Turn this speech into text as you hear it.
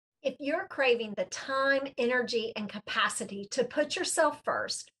If you're craving the time, energy, and capacity to put yourself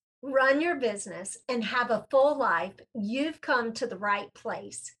first, run your business, and have a full life, you've come to the right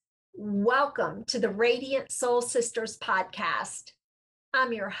place. Welcome to the Radiant Soul Sisters podcast.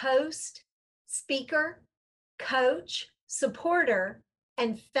 I'm your host, speaker, coach, supporter,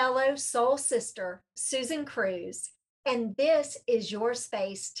 and fellow soul sister, Susan Cruz, and this is your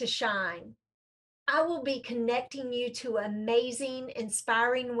space to shine. I will be connecting you to amazing,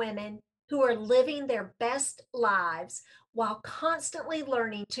 inspiring women who are living their best lives while constantly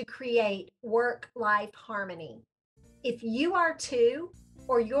learning to create work-life harmony. If you are too,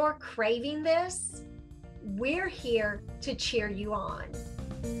 or you're craving this, we're here to cheer you on.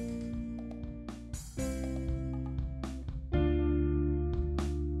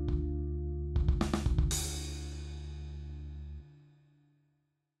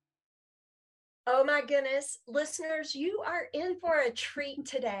 Oh my goodness, listeners, you are in for a treat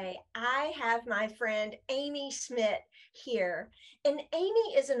today. I have my friend Amy Schmidt here, and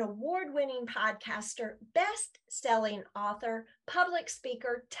Amy is an award-winning podcaster, best-selling author, public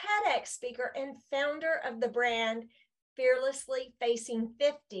speaker, TEDx speaker, and founder of the brand Fearlessly Facing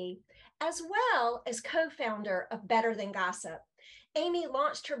 50, as well as co-founder of Better Than Gossip. Amy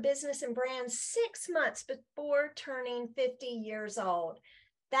launched her business and brand 6 months before turning 50 years old.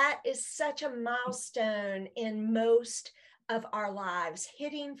 That is such a milestone in most of our lives.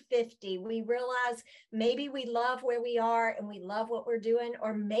 Hitting 50, we realize maybe we love where we are and we love what we're doing,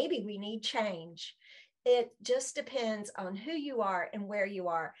 or maybe we need change. It just depends on who you are and where you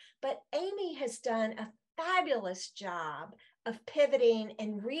are. But Amy has done a fabulous job of pivoting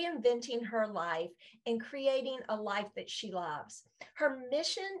and reinventing her life and creating a life that she loves. Her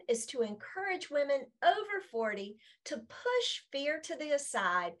mission is to encourage women over 40 to push fear to the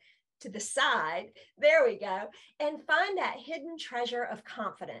side, there we go, and find that hidden treasure of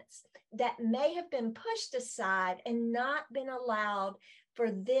confidence that may have been pushed aside and not been allowed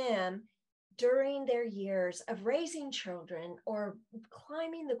for them during their years of raising children or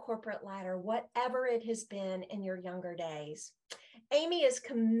climbing the corporate ladder, whatever it has been in your younger days. Amy is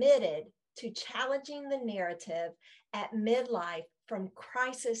committed to challenging the narrative at midlife from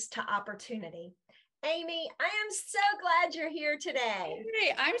crisis to opportunity. Amy, I am so glad you're here today.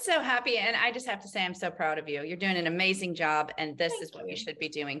 Hey, I'm so happy. And I just have to say, I'm so proud of you. You're doing an amazing job. And this is what you should be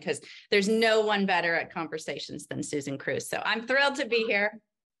doing, because there's no one better at conversations than Susan Cruz. So I'm thrilled to be here.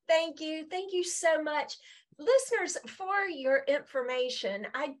 Thank you. Thank you so much. Listeners, for your information,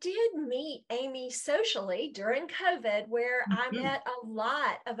 I did meet Amy socially during COVID, where I met a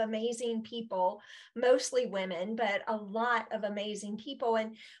lot of amazing people, mostly women, but a lot of amazing people.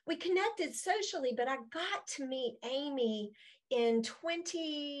 And we connected socially, but I got to meet Amy in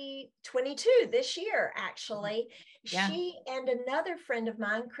 2022, this year, actually. Yeah. She and another friend of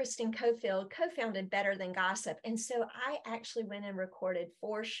mine, Kristen Cofield, co-founded Better Than Gossip. And so I actually went and recorded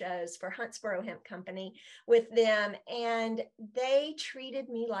 4 shows for Huntsboro Hemp Company with them. And they treated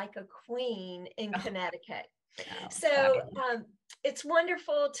me like a queen in Connecticut. Oh, so it's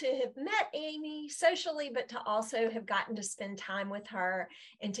wonderful to have met Amy socially, but to also have gotten to spend time with her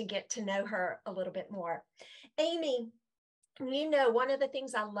and to get to know her a little bit more. Amy, you know, one of the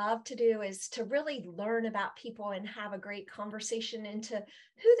things I love to do is to really learn about people and have a great conversation into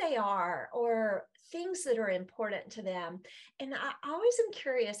who they are or things that are important to them. And I always am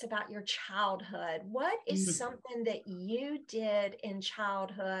curious about your childhood. What is something that you did in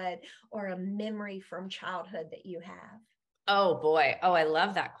childhood or a memory from childhood that you have? Oh boy. Oh, I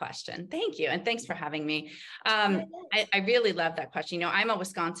love that question. Thank you. And thanks for having me. I really love that question. You know, I'm a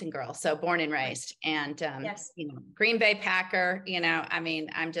Wisconsin girl, so born and raised, and, you know, Green Bay Packer, you know, I mean,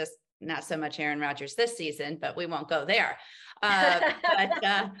 I'm just not so much Aaron Rodgers this season, but we won't go there.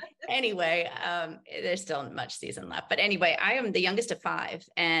 Anyway, there's still much season left, but anyway, I am the youngest of 5.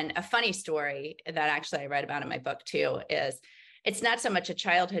 And a funny story that actually I read about in my book too, is it's not so much a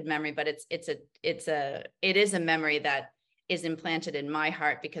childhood memory, but it is a memory that is implanted in my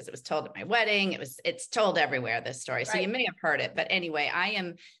heart because it was told at my wedding. It's told everywhere, this story. So you may have heard it, but anyway, I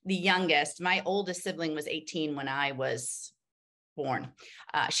am the youngest. My oldest sibling was 18 when I was born.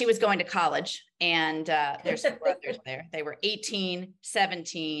 She was going to college, and there's some brothers there. They were 18,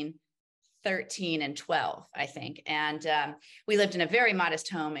 17, 13, and 12, I think. And we lived in a very modest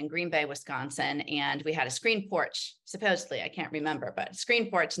home in Green Bay, Wisconsin. And we had a screen porch, supposedly, I can't remember, but a screen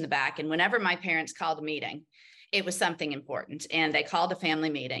porch in the back. And whenever my parents called a meeting, it was something important. And they called a family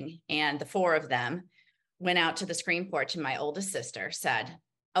meeting, and the 4 of them went out to the screen porch, and my oldest sister said,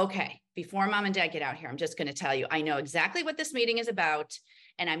 okay, before mom and dad get out here, I'm just going to tell you, I know exactly what this meeting is about,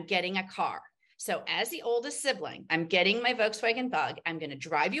 and I'm getting a car. So as the oldest sibling, I'm getting my Volkswagen Bug. I'm going to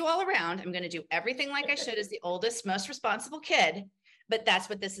drive you all around. I'm going to do everything like I should as the oldest, most responsible kid. But that's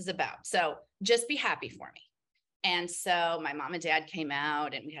what this is about. So just be happy for me. And so my mom and dad came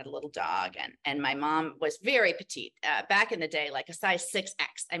out and we had a little dog, and my mom was very petite back in the day, like a size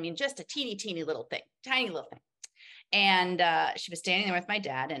 6X. I mean, just a teeny little thing, tiny little thing. And she was standing there with my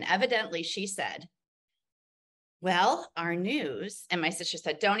dad, and evidently she said, well, our news, and my sister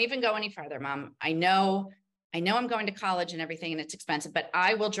said, don't even go any farther, Mom. I know I'm going to college and everything, and it's expensive, but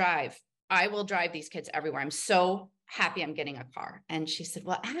I will drive these kids everywhere. I'm so happy I'm getting a car. And she said,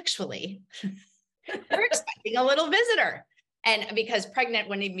 well, actually, we're expecting a little visitor. And because pregnant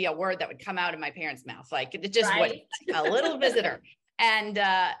wouldn't even be a word that would come out of my parents' mouth, like it just Right. wouldn't, like, a little visitor. And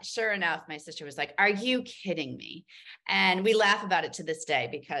sure enough, my sister was like, are you kidding me? And we laugh about it to this day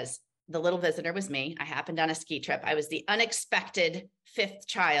because the little visitor was me. I happened on a ski trip. I was the unexpected 5th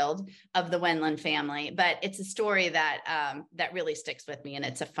child of the Wendland family, but it's a story that that really sticks with me. And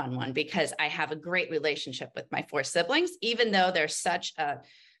it's a fun one because I have a great relationship with my 4 siblings, even though there's such a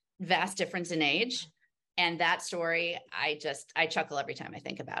vast difference in age. And that story, I chuckle every time I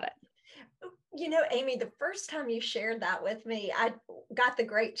think about it. You know, Amy, the first time you shared that with me, I got the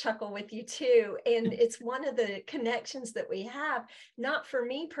great chuckle with you too. And it's one of the connections that we have, not for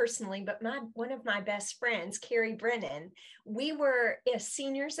me personally, but one of my best friends, Carrie Brennan. We were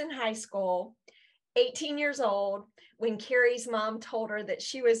seniors in high school, 18 years old, when Carrie's mom told her that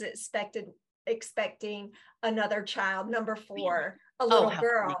she was expecting another child, number 4, a little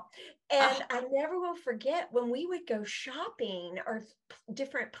girl. And I never will forget when we would go shopping or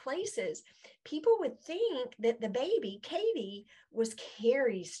different places, people would think that the baby, Katie, was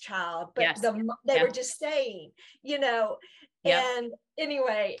Carrie's child, but yes. They were just saying, you know, Yep. And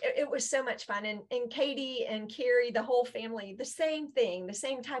anyway, it was so much fun. And Katie and Carrie, the whole family, the same thing, the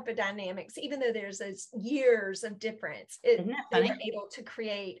same type of dynamics, even though there's those years of difference, they were able to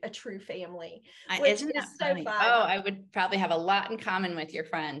create a true family, which is so fun. Oh, I would probably have a lot in common with your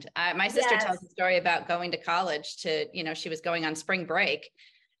friend. My sister tells a story about going to college to, you know, she was going on spring break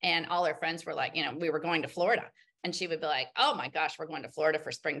and all her friends were like, you know, we were going to Florida. And she would be like, oh my gosh, we're going to Florida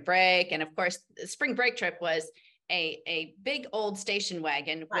for spring break. And of course, the spring break trip was a big old station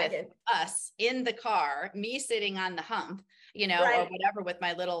wagon with us in the car, me sitting on the hump, you know, or whatever, with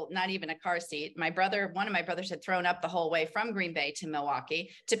my little, not even a car seat. One of my brothers had thrown up the whole way from Green Bay to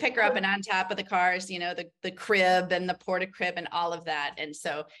Milwaukee to pick her up, and on top of the cars, you know, the crib and the porta crib and all of that. And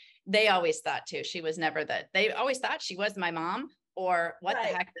so they always thought too, they always thought she was my mom, or what the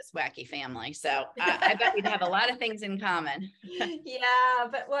heck, this wacky family. So I bet we'd have a lot of things in common. Yeah,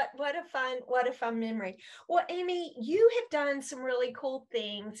 but what a fun memory. Well, Amy, you have done some really cool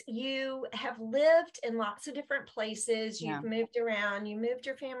things. You have lived in lots of different places. You've moved around. You moved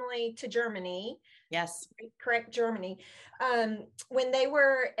your family to Germany. Yes. Correct, Germany. When they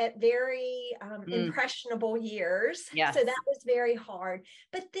were at very impressionable years. Yes. So that was very hard.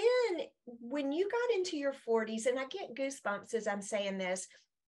 But then when you got into your 40s, and I get goosebumps as I'm saying this,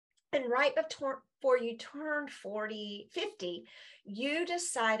 and right before you turned 50, you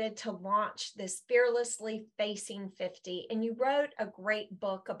decided to launch this Fearlessly Facing 50. And you wrote a great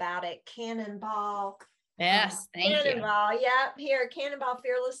book about it, Cannonball. Yes, thank you. Cannonball, yep, here, Cannonball,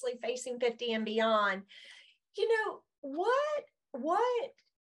 Fearlessly Facing 50 and Beyond. You know, what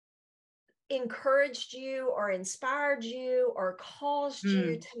encouraged you or inspired you or caused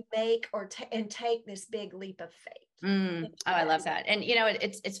you to make and take this big leap of faith? Oh, I love that. And, you know,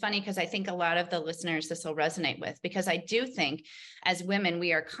 it's funny because I think a lot of the listeners this will resonate with, because I do think as women,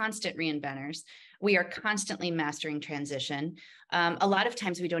 we are constant reinventors. We are constantly mastering transition. A lot of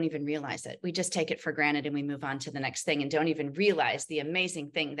times we don't even realize it. We just take it for granted and we move on to the next thing and don't even realize the amazing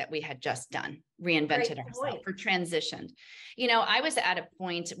thing that we had just done, reinvented ourselves or transitioned. You know, I was at a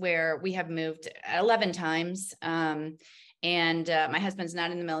point where we have moved 11 times. And my husband's not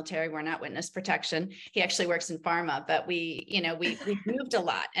in the military. We're not witness protection. He actually works in pharma, but we've moved a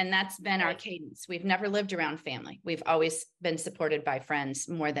lot, and that's been our cadence. We've never lived around family. We've always been supported by friends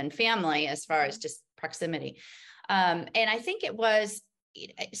more than family as far as just proximity. And I think it was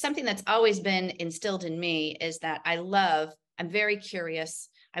something that's always been instilled in me is that I'm very curious.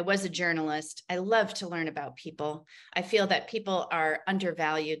 I was a journalist. I love to learn about people. I feel that people are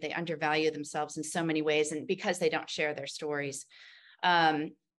undervalued. They undervalue themselves in so many ways, and because they don't share their stories.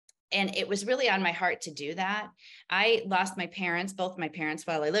 And it was really on my heart to do that. I lost both my parents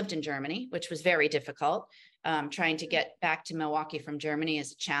while I lived in Germany, which was very difficult. Trying to get back to Milwaukee from Germany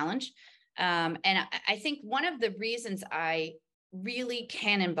is a challenge. And I think one of the reasons I really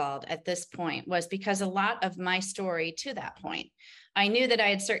cannonballed at this point was because a lot of my story to that point, I knew that I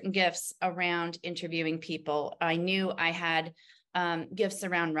had certain gifts around interviewing people. I knew I had gifts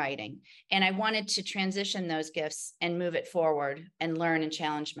around writing, and I wanted to transition those gifts and move it forward and learn and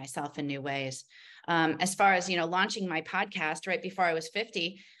challenge myself in new ways. As far as, launching my podcast right before I was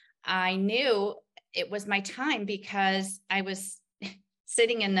 50, I knew it was my time because I was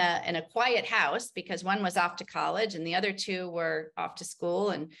sitting in a quiet house because one was off to college and the other two were off to school.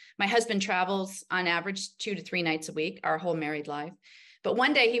 And my husband travels on average 2 to 3 nights a week, our whole married life. But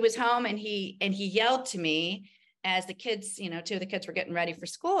one day he was home and he yelled to me as the kids, 2 of the kids were getting ready for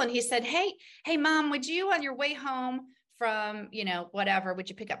school. And he said, hey, Mom, would you, on your way home from, whatever, would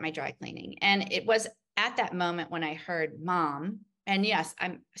you pick up my dry cleaning? And it was at that moment when I heard Mom. And yes,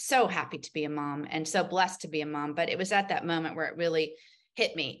 I'm so happy to be a mom and so blessed to be a mom. But it was at that moment where it really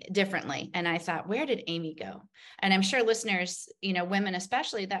hit me differently. And I thought, where did Amy go? And I'm sure listeners, women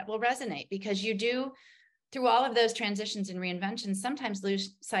especially, that will resonate, because you do, through all of those transitions and reinventions, sometimes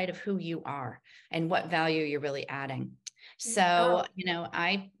lose sight of who you are and what value you're really adding. So,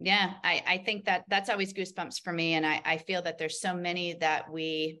 I think that that's always goosebumps for me. And I feel that there's so many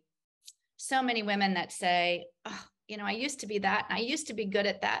women that say, oh, I used to be that, and I used to be good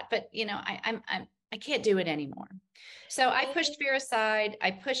at that, but I can't do it anymore. So I pushed fear aside.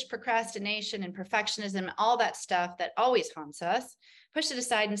 I pushed procrastination and perfectionism, all that stuff that always haunts us, pushed it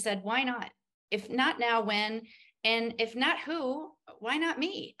aside and said, why not? If not now, when? And if not who, why not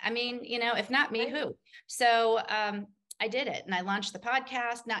me? I mean, if not me, who? So I did it. And I launched the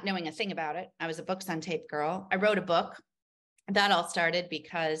podcast, not knowing a thing about it. I was a books on tape girl. I wrote a book. That all started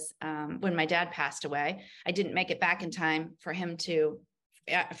because when my dad passed away, I didn't make it back in time for him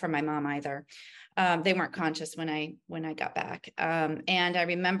for my mom either. They weren't conscious when I got back. And I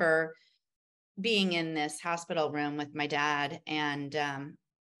remember being in this hospital room with my dad and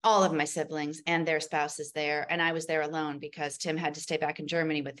all of my siblings and their spouses there. And I was there alone because Tim had to stay back in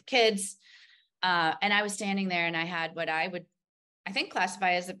Germany with the kids. And I was standing there and I had what I think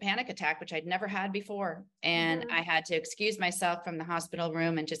classify as a panic attack, which I'd never had before. And I had to excuse myself from the hospital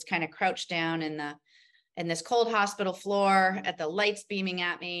room and just kind of crouch down in this cold hospital floor at the lights beaming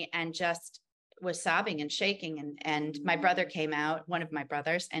at me, and just was sobbing and shaking. And my brother came out, one of my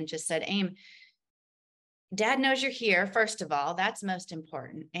brothers, and just said, Aim, Dad knows you're here. First of all, that's most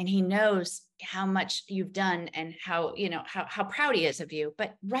important. And he knows how much you've done and how proud he is of you,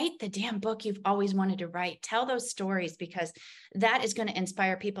 but write the damn book you've always wanted to write. Tell those stories, because that is going to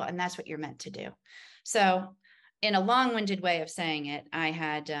inspire people. And that's what you're meant to do. So in a long-winded way of saying it, I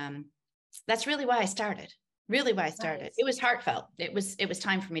had, that's really why I started. Nice. It was heartfelt. It was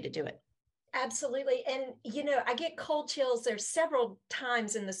time for me to do it. Absolutely. And, I get cold chills. There's several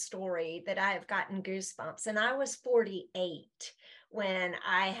times in the story that I have gotten goosebumps. And I was 48 when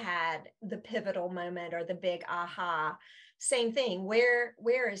I had the pivotal moment, or the big aha. Same thing. Where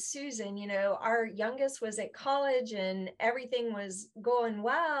is Susan? Our youngest was at college and everything was going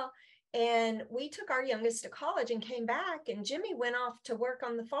well. And we took our youngest to college and came back, and Jimmy went off to work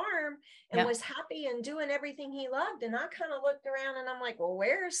on the farm and was happy and doing everything he loved. And I kind of looked around and I'm like, well,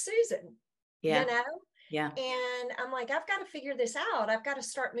 where's Susan? Yeah. Yeah. And I'm like, I've got to figure this out. I've got to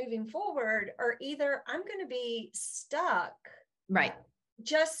start moving forward, or either I'm going to be stuck. Right.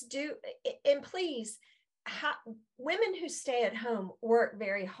 And please, women who stay at home work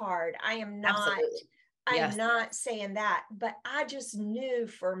very hard. I am not saying that, but I just knew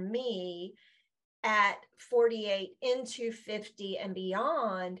for me at 48 into 50 and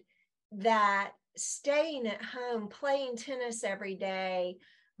beyond, that staying at home, playing tennis every day,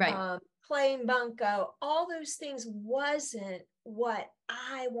 right. Playing bunco, all those things wasn't what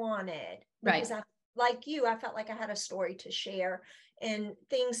I wanted, because I felt like I had a story to share and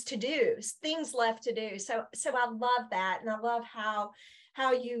things to do, things left to do. So I love that. And I love how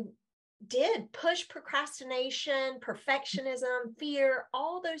you did push procrastination, perfectionism, fear,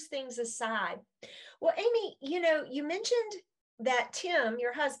 all those things aside. Well, Amy, you mentioned that Tim,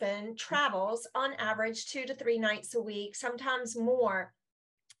 your husband, travels on average 2 to 3 nights a week, sometimes more.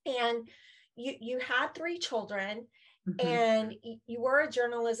 And you had 3 children, and you were a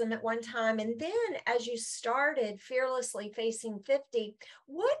journalism at one time. And then as you started Fearlessly Facing 50,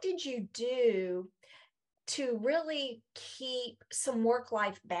 what did you do to really keep some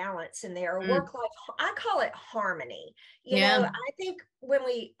work-life balance in there, or work-life, I call it harmony. I think when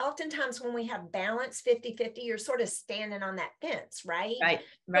we have balance 50-50, you're sort of standing on that fence, right? Right.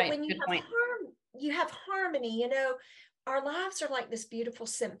 But when you have harmony, our lives are like this beautiful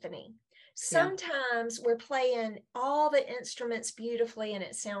symphony. Sometimes we're playing all the instruments beautifully and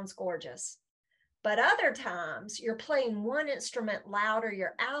it sounds gorgeous. But other times you're playing one instrument louder,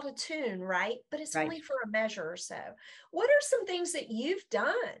 you're out of tune, right? But it's Right. only for a measure or so. What are some things that you've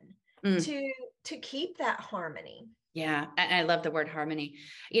done to keep that harmony? Yeah. And I love the word harmony,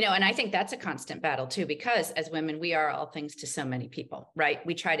 and I think that's a constant battle too, because as women, we are all things to so many people, right?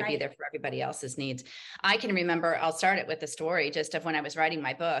 We try to be there for everybody else's needs. I can remember, I'll start it with a story just of when I was writing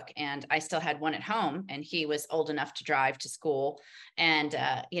my book, and I still had one at home, and he was old enough to drive to school. And,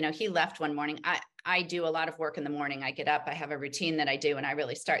 he left one morning. I do a lot of work in the morning. I get up, I have a routine that I do, and I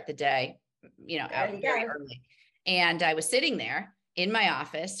really start the day, out very early. And I was sitting there in my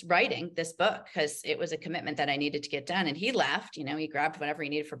office writing this book because it was a commitment that I needed to get done. And he left, he grabbed whatever he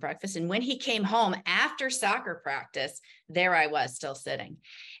needed for breakfast. And when he came home after soccer practice, there I was still sitting.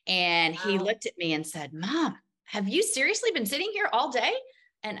 And he looked at me and said, "Mom, have you seriously been sitting here all day?"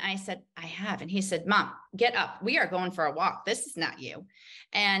 And I said, "I have." And he said, "Mom, get up. We are going for a walk. This is not you."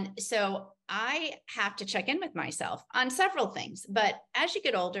 And so I have to check in with myself on several things, but as you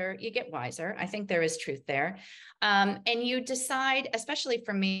get older, you get wiser. I think there is truth there. And you decide, especially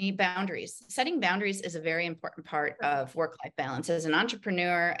for me, boundaries. Setting boundaries is a very important part of work-life balance. As an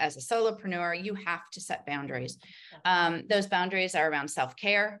entrepreneur, as a solopreneur, you have to set boundaries. Those boundaries are around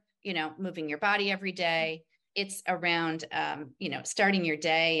self-care, moving your body every day. It's around, starting your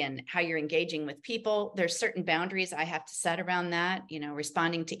day and how you're engaging with people. There's certain boundaries I have to set around that,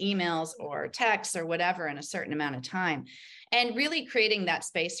 responding to emails or texts or whatever in a certain amount of time, and really creating that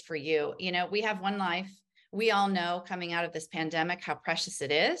space for you. We have one life. We all know coming out of this pandemic how precious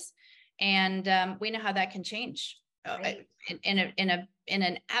it is, and we know how that can change in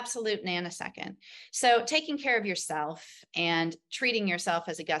an absolute nanosecond. So taking care of yourself and treating yourself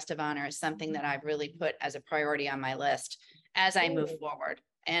as a guest of honor is something that I've really put as a priority on my list as I move forward.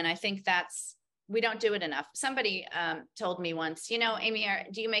 And I think we don't do it enough. Somebody told me once, "Amy,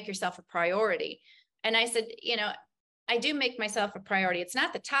 do you make yourself a priority?" And I said, I do make myself a priority. It's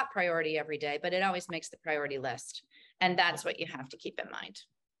not the top priority every day, but it always makes the priority list. And that's what you have to keep in mind.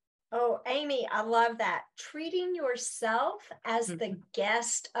 Oh, Amy, I love that. Treating yourself as the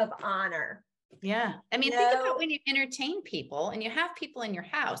guest of honor. Yeah. I mean, think about when you entertain people and you have people in your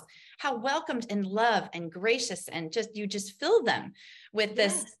house, how welcomed and loved and gracious, and you just fill them with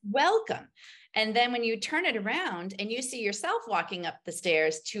this welcome. And then when you turn it around and you see yourself walking up the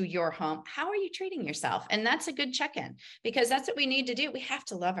stairs to your home, how are you treating yourself? And that's a good check-in, because that's what we need to do. We have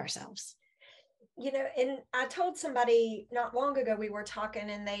to love ourselves. And I told somebody not long ago, we were talking,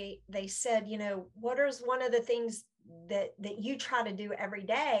 and they said, what is one of the things that you try to do every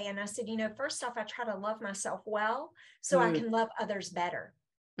day? And I said, first off, I try to love myself well so I can love others better.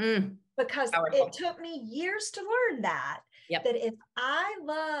 Because Powerful. It took me years to learn that if I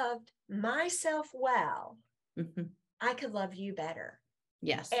loved myself well, I could love you better.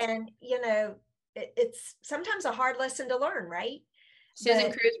 Yes. And, it's sometimes a hard lesson to learn, right?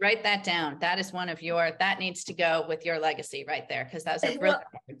 Susan Cruz, write that down. That is one of that needs to go with your legacy right there, because those are brilliant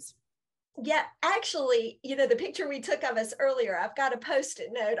words. Yeah, actually, the picture we took of us earlier, I've got a Post-it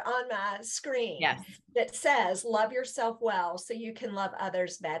note on my screen that says, "Love yourself well so you can love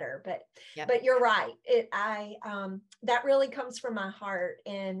others better." But you're right. That really comes from my heart,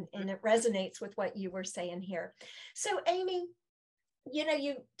 and it resonates with what you were saying here. So, Amy,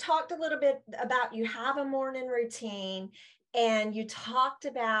 you talked a little bit about you have a morning routine. And you talked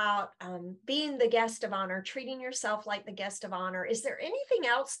about being the guest of honor, treating yourself like the guest of honor. Is there anything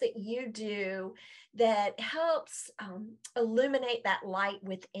else that you do that helps illuminate that light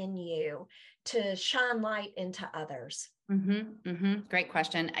within you to shine light into others? Great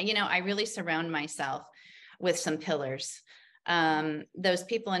question. I really surround myself with some pillars. Those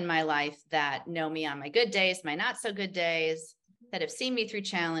people in my life that know me on my good days, my not so good days, that have seen me through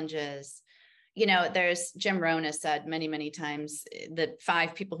challenges. There's Jim Rohn has said many, many times that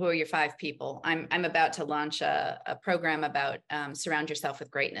 5 people. Who are your 5 people? I'm about to launch a program about surround yourself with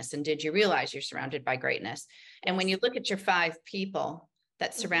greatness. And did you realize you're surrounded by greatness? And when you look at your 5 people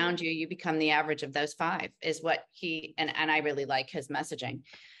that surround you, you become the average of those 5 is what and I really like his messaging.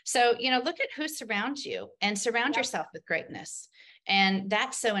 So, look at who surrounds you and surround yourself with greatness. And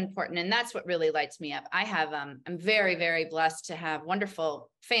that's so important. And that's what really lights me up. I'm very, very blessed to have wonderful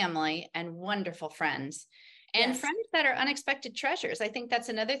family and wonderful friends, and friends that are unexpected treasures. I think that's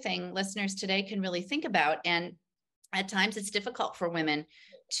another thing listeners today can really think about. And at times it's difficult for women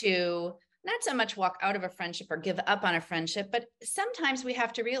to not so much walk out of a friendship or give up on a friendship, but sometimes we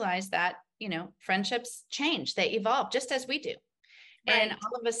have to realize that, friendships change, they evolve just as we do. And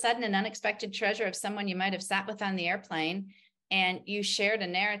all of a sudden, an unexpected treasure of someone you might have sat with on the airplane, and you shared a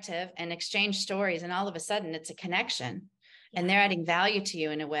narrative and exchanged stories, and all of a sudden it's a connection. and they're adding value to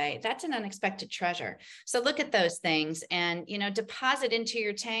you in a way, that's an unexpected treasure. So look at those things and, deposit into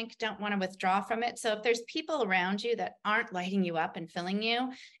your tank. Don't want to withdraw from it. So if there's people around you that aren't lighting you up and filling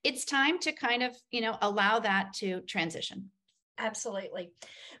you, it's time to kind of, allow that to transition. Absolutely.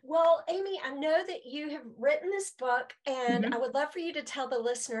 Well, Amy, I know that you have written this book, and I would love for you to tell the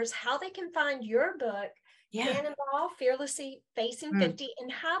listeners how they can find your book, Cannonball, Fearlessly Facing 50, and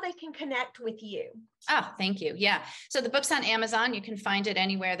how they can connect with you. Oh, thank you. Yeah. So the book's on Amazon. You can find it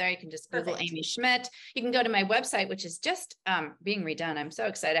anywhere there. You can just Google Amy Schmidt. You can go to my website, which is just being redone. I'm so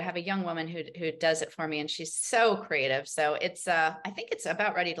excited. I have a young woman who does it for me, and she's so creative. So it's I think it's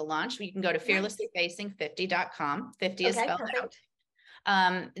about ready to launch. You can go to fearlesslyfacing50.com. 50 is spelled out.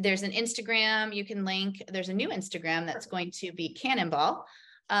 There's an Instagram you can link. There's a new Instagram that's going to be Cannonball,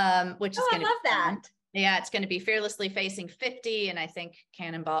 which is going to I love that. Yeah, it's going to be Fearlessly Facing 50. And I think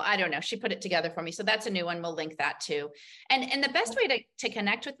Cannonball, I don't know. She put it together for me. So that's a new one. We'll link that too. And the best way to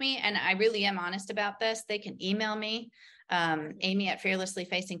connect with me, and I really am honest about this, they can email me, Amy at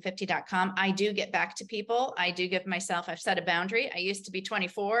fearlesslyfacing50.com. I do get back to people. I do give myself, I've set a boundary. I used to be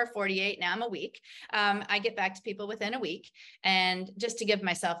 24, 48. Now I'm a week. I get back to people within a week, and just to give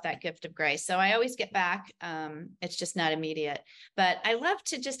myself that gift of grace. So I always get back. It's just not immediate, but I love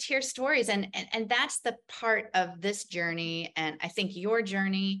to just hear stories. And that's the part of this journey. And I think your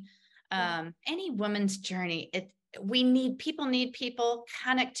journey, any woman's journey, need people.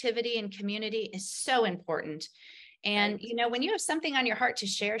 Connectivity and community is so important. And, when you have something on your heart to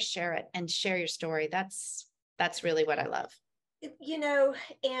share it and share your story. That's really what I love.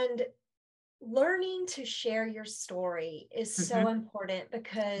 And learning to share your story is so important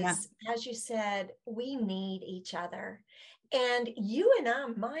because, as you said, we need each other. And you and I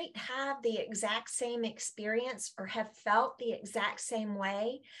might have the exact same experience or have felt the exact same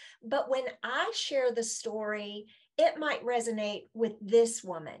way. But when I share the story, it might resonate with this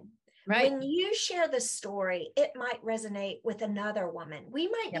woman. Right. When you share the story, it might resonate with another woman. We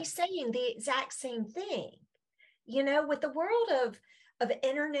might be saying the exact same thing. With the world of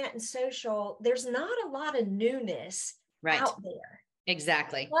internet and social, there's not a lot of newness out there.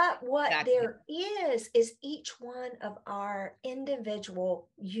 Exactly. But what there is each one of our individual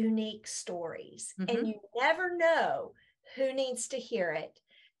unique stories. And you never know who needs to hear it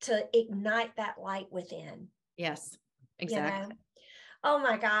to ignite that light within. Yes, exactly. Oh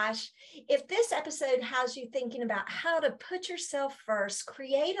my gosh. If this episode has you thinking about how to put yourself first,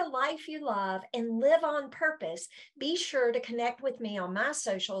 create a life you love, and live on purpose, be sure to connect with me on my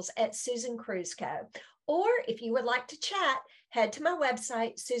socials at Susan Cruzco. Or if you would like to chat, head to my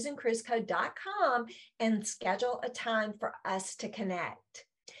website, susancruzco.com, and schedule a time for us to connect.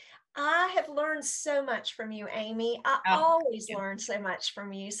 I have learned so much from you, Amy. I always learn so much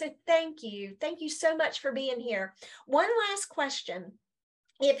from you. So thank you. Thank you so much for being here. One last question.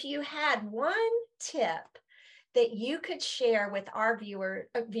 If you had one tip that you could share with our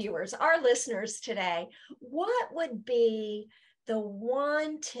viewers, our listeners today, what would be the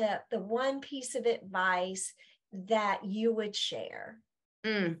one tip, the one piece of advice that you would share?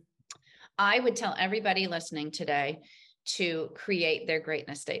 I would tell everybody listening today to create their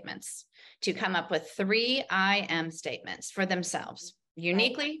greatness statements, to come up with 3 I am statements for themselves,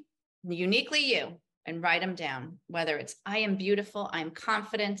 uniquely you, and write them down. Whether it's I am beautiful, I am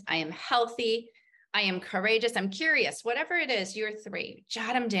confident, I am healthy, I am courageous, I'm curious, whatever it is, your 3,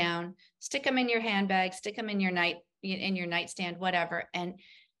 jot them down, stick them in your handbag, stick them in your nightstand, whatever, and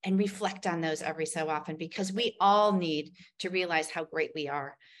reflect on those every so often, because we all need to realize how great we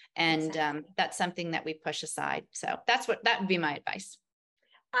are. And that's something that we push aside. So that would be my advice.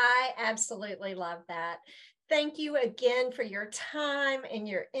 I absolutely love that. Thank you again for your time and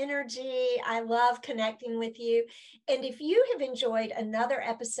your energy. I love connecting with you. And if you have enjoyed another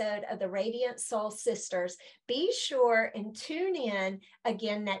episode of the Radiant Soul Sisters, be sure and tune in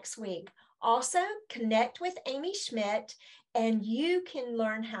again next week. Also, connect with Amy Schmidt, and you can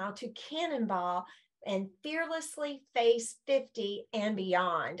learn how to cannonball and fearlessly face 50 and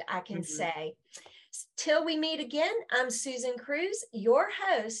beyond, I can say. Till we meet again, I'm Susan Cruz, your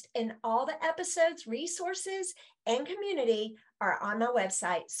host, and all the episodes, resources, and community are on my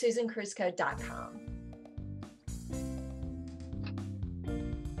website, susancruzco.com.